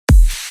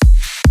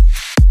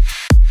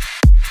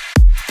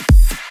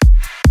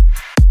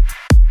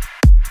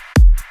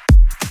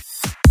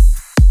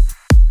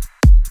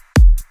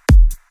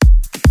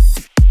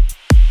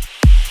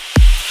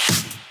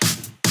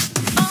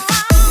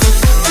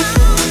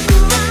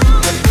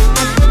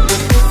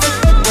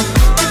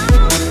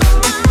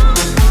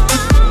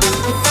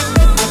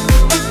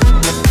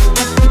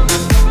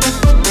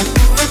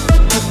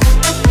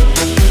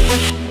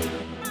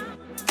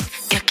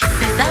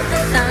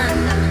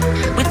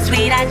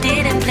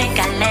didn't blink,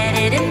 I let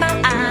it in my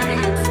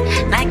eyes.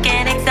 Like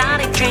an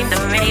exotic dream, the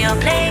radio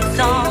playing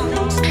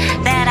songs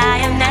that I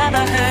have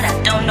never heard. I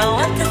don't know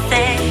what to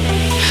say.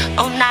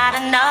 Oh, not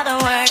another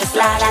word. Just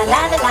la la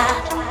la la la.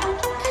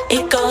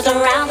 It goes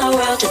around the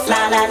world. Just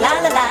la la la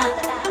la la.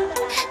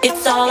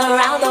 It's all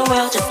around the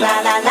world. Just la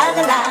la la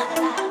la la.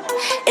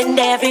 And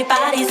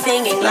everybody's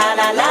singing la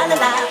la la la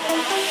la.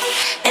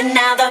 And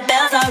now the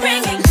bells are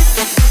ringing.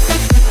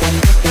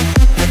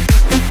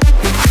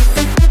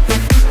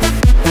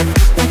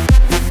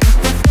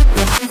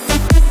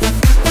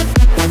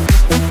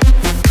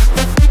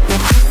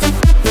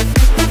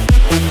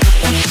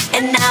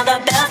 And now the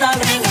bells are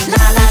ringing.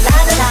 La la la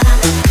la la.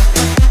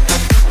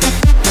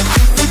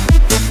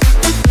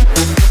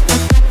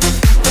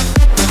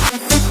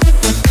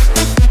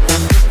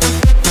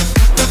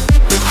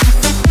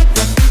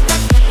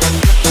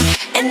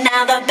 And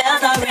now the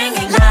bells are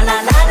ringing. La la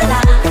la la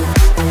la.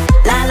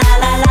 La la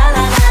la la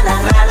la la la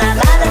la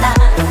la la la.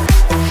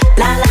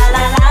 La la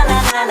la la la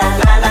la la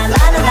la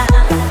la la la.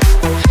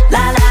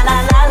 La la la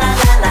la la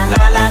la la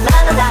la la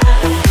la la.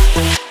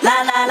 La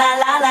la la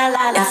la la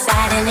la la.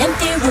 Inside an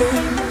empty room,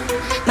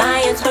 my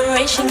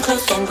inspiration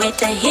close, can't wait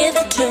to hear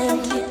the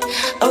tune.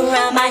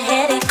 Around my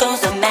head it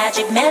goes a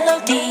magic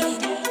melody.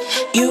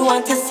 You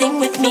want to sing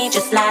with me,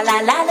 just la la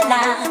la la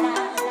la.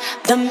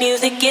 The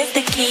music is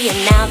the key, and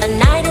now the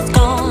night is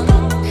gone.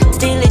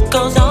 Still it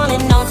goes on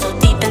and on, so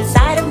deep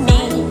inside of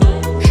me.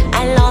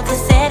 I long to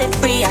set it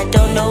free, I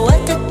don't know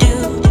what to do.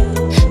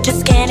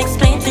 Just can't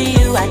explain to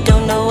you, I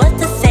don't know what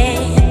to say.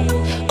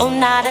 Oh,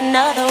 not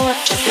another word,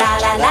 just la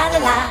la la la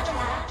la.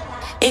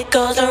 It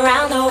goes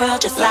around the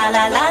world, just la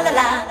la la la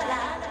la.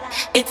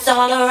 It's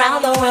all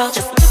around the world,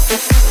 just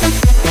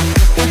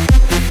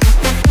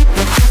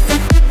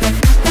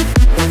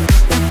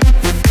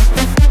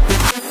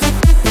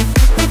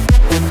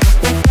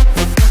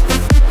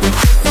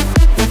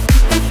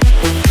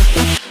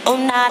oh,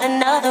 not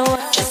another